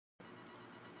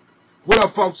What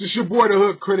up, folks? It's your boy, the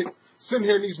Hood Critic, sitting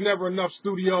here in these Never Enough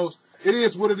studios. It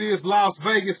is what it is, Las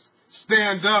Vegas.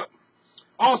 Stand up.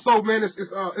 Also, man, it's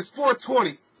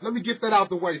 420. Let me get that out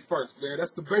the way first, man.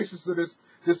 That's the basis of this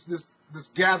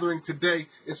gathering today.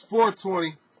 It's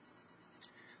 420.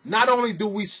 Not only do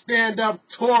we stand up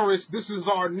tourists, this is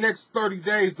our next 30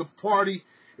 days to party,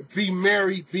 be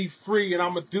merry, be free, and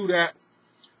I'm gonna do that.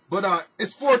 But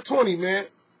it's 420, man.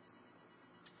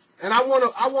 And I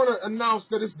wanna announce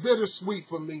that it's bittersweet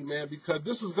for me, man, because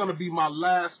this is gonna be my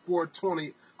last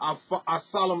 420. I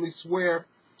solemnly swear.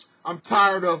 I'm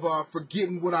tired of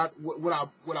forgetting what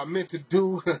I meant to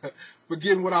do,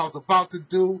 forgetting what I was about to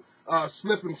do,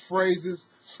 slipping phrases,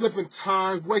 slipping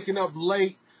times, waking up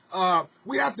late.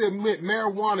 We have to admit,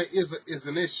 marijuana is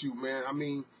an issue, man. I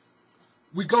mean,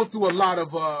 we go through a lot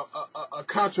of a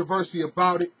controversy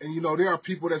about it, and you know there are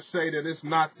people that say that it's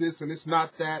not this and it's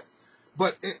not that,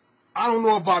 but I don't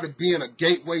know about it being a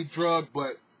gateway drug,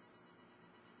 but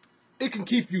it can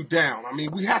keep you down. I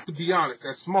mean, we have to be honest.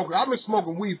 As smokers, I've been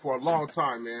smoking weed for a long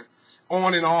time, man.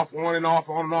 On and off, on and off,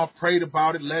 on and off. Prayed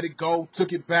about it, let it go,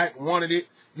 took it back, wanted it,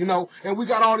 you know. And we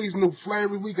got all these new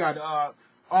flavors. We got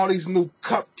all these new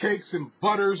cupcakes and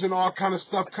butters and all kind of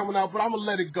stuff coming out. But I'm gonna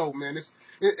let it go, man.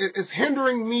 It's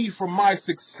hindering me from my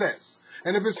success.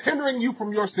 And if it's hindering you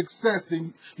from your success,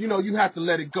 then you know you have to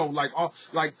let it go. Like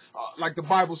the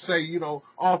Bible say, you know,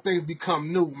 all things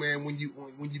become new, man. When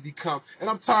you become. And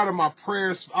I'm tired of my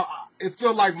prayers. It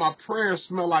feels like my prayers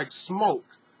smell like smoke.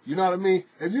 You know what I mean?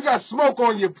 If you got smoke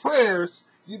on your prayers,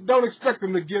 you don't expect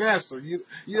them to get answered. You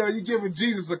know, you're giving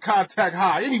Jesus a contact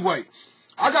high. Anyway,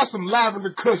 I got some lavender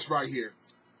kush right here.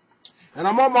 And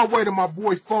I'm on my way to my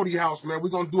boy 40 house, man. We're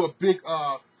going to do a big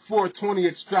 420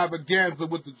 extravaganza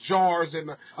with the jars.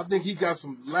 And I think he got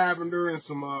some lavender and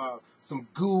some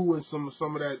goo and some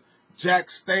of that Jack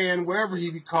Stan, whatever he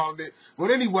be calling it.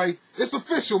 But anyway, it's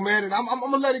official, man. And I'm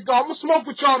going to let it go. I'm going to smoke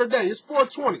with y'all today. It's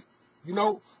 420. You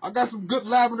know, I got some good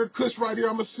lavender kush right here.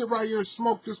 I'm going to sit right here and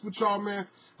smoke this with y'all, man.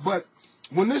 But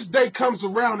when this day comes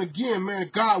around again, man,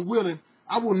 God willing,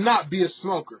 I will not be a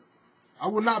smoker. I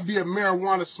will not be a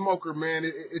marijuana smoker, man.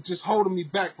 It's just holding me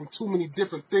back from too many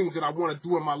different things that I want to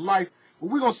do in my life. But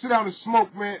we're going to sit down and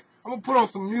smoke, man. I'm going to put on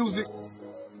some music.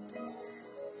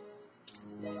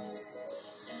 I'm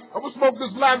going to smoke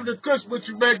this lavender kush with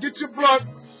you, man. Get your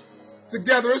blunts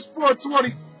together. It's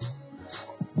 420.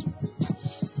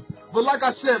 But like I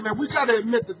said, man, we got to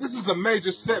admit that this is a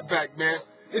major setback, man.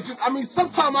 It's just, I mean,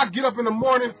 sometimes I get up in the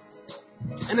morning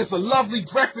and it's a lovely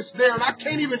breakfast there, and I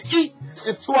can't even eat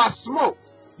until I smoke.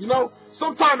 You know,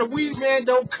 sometimes the weed man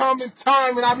don't come in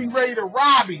time, and I be ready to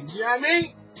rob him. You know what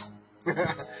I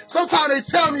mean? Sometimes they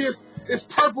tell me it's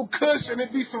purple kush, and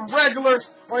it be some regular,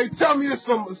 or they tell me it's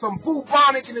some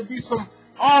bubonic, and it be some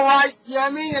all right. You know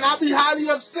what I mean? And I be highly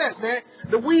upset, man.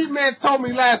 The weed man told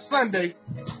me last Sunday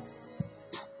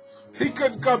he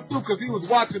couldn't come through because he was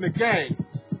watching the game.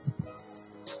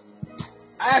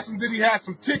 I asked him, did he have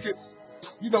some tickets?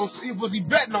 You know, was he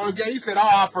betting on the game? He said, oh,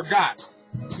 I forgot.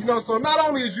 You know, so not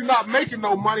only is you not making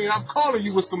no money, and I'm calling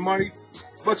you with some money,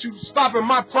 but you stopping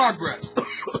my progress.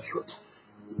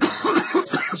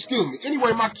 Excuse me.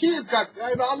 Anyway, my kids got,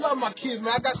 you know, I love my kids,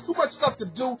 man. I got too much stuff to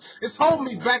do. It's holding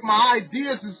me back. My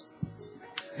ideas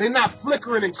they're not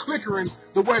flickering and clickering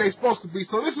the way they're supposed to be.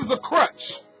 So this is a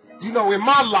crutch, you know, in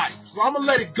my life. So I'm going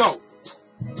to let it go.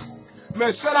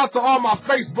 Man, shout out to all my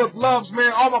Facebook loves,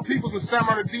 man. All my peoples in San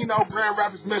Bernardino, Grand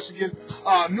Rapids, Michigan,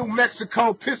 New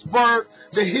Mexico, Pittsburgh,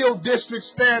 the Hill District,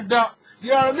 stand up. You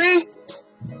know what I mean?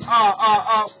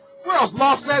 Where else?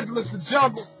 Los Angeles, the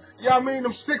jungle. You know what I mean?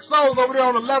 Them 6-0s over there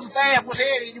on 11th Ave. What's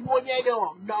happening? What they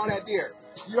doing? All that there.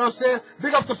 You know what I'm saying?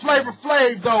 Big up to Flavor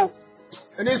Flav, though,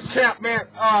 in this camp, man.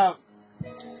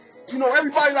 You know,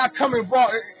 everybody that I come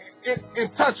involved in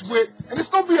touch with, and it's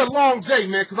gonna be a long day,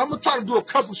 man, because I'm gonna try to do a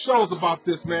couple shows about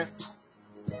this, man.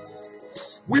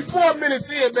 We 4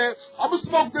 minutes in, man. I'm gonna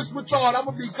smoke this with y'all and I'm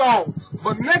gonna be gone.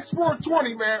 But next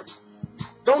 420, man,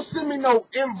 don't send me no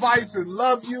invites and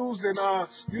love yous and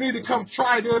you need to come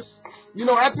try this. You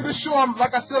know, after the show,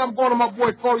 like I said, I'm going to my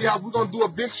boy 40 house. We're gonna do a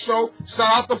big show.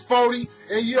 Shout out to 40,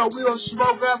 and you know, we gonna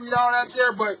smoke up and all that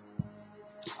there, but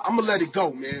I'm gonna let it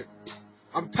go, man.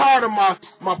 I'm tired of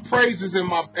my praises and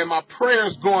my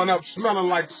prayers going up smelling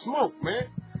like smoke, man.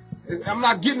 I'm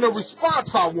not getting the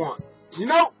response I want, you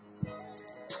know?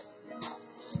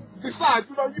 Besides,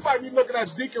 you know, you might be looking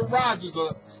at Deacon Rogers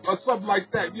or something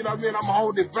like that, you know what I mean? I'm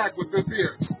holding it back with this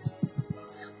here.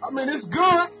 I mean, it's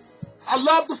good. I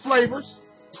love the flavors.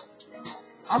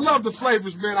 I love the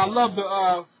flavors, man. I love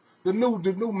the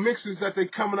new mixes that they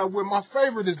coming up with. My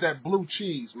favorite is that blue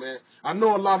cheese, man. I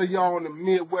know a lot of y'all in the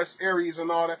Midwest areas and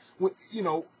all that, you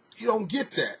know, you don't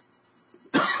get that.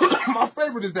 My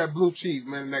favorite is that blue cheese,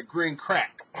 man, and that green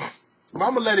crack. But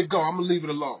I'm going to let it go. I'm going to leave it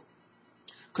alone.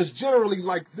 Because generally,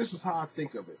 like, this is how I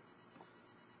think of it.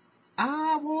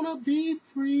 I want to be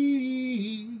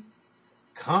free,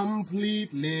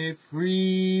 completely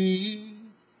free.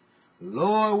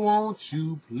 Lord, won't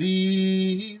you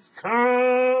please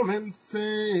come and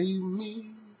save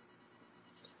me?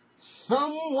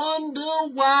 Some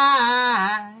wonder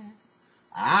why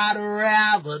I'd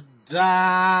rather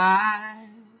die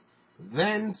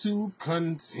than to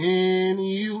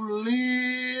continue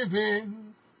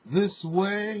living this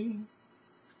way.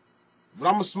 But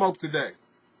I'm going to smoke today.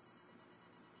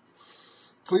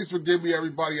 Please forgive me,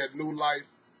 everybody at New Life.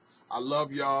 I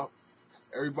love y'all.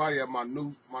 Everybody at my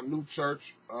new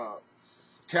church,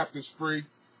 Captain's Free.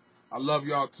 I love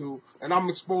y'all too. And I'm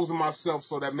exposing myself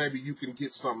so that maybe you can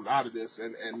get something out of this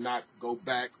and not go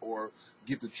back or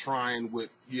get to trying with,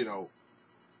 you know,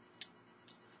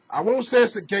 I won't say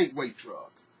it's a gateway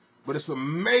drug, but it's a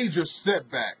major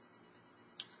setback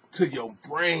to your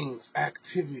brain's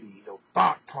activity, your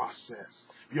thought process,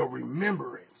 your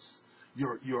remembrance,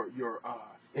 your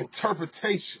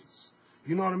interpretations.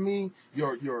 You know what I mean?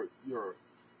 Your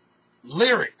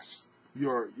lyrics,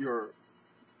 the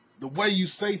way you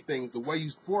say things, the way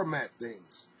you format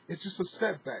things. It's just a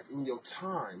setback in your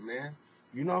time, man.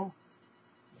 You know?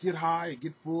 Get high and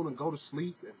get full and go to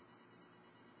sleep. And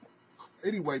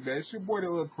anyway, man, it's your boy, the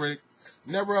Hood Critic.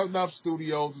 Never Enough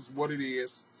Studios is what it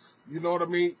is. You know what I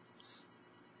mean?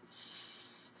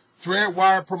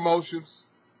 Dreadwire Promotions.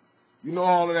 You know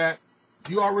all of that.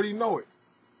 You already know it.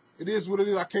 It is what it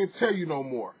is. I can't tell you no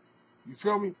more. You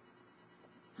feel me?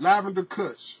 Lavender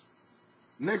Kush.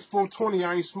 Next 420,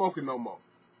 I ain't smoking no more.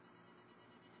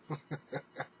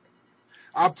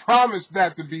 I promise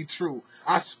that to be true.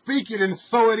 I speak it and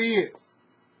so it is.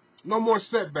 No more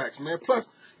setbacks, man. Plus,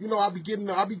 you know, I be getting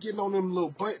on them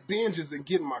little binges and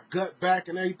getting my gut back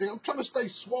and everything. I'm trying to stay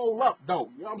swole up, though.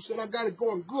 You know what I'm saying? I got it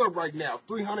going good right now.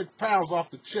 300 pounds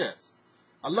off the chest.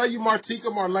 I love you, Martika,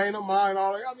 Marlena, mine,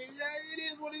 all that. I mean, yeah, it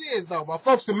is what it is, though. My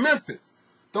folks in Memphis.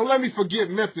 Don't let me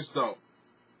forget Memphis, though.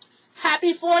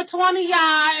 Happy 420,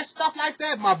 y'all, and stuff like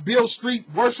that. My Bill Street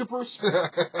worshipers.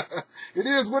 It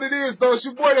is what it is, though. It's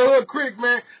your boy, the Hood Critic,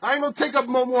 man. I ain't going to take up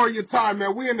no more of your time,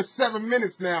 man. We in the 7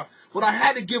 minutes now. But I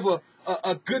had to give a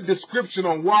good description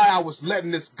on why I was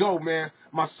letting this go, man.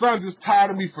 My sons is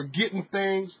tired of me forgetting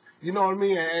things, you know what I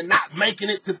mean, and not making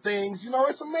it to things. You know,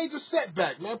 it's a major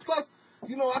setback, man. Plus,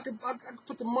 you know, I could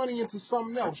put the money into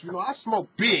something else. You know, I smoke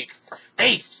big,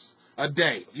 eighths a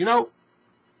day, you know.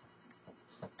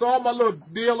 To all my little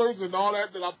dealers and all that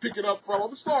I pick it up from,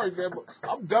 I'm sorry, man, but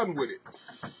I'm done with it.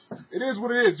 It is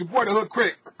what it is. Your boy, the Hood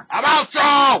Critic. I'm out,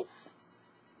 y'all!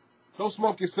 Don't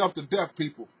smoke yourself to death,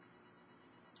 people.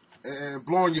 And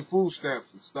blowing your food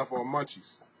stamps and stuff on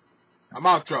munchies. I'm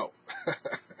out, y'all.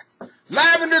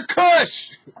 Lavender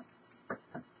Kush!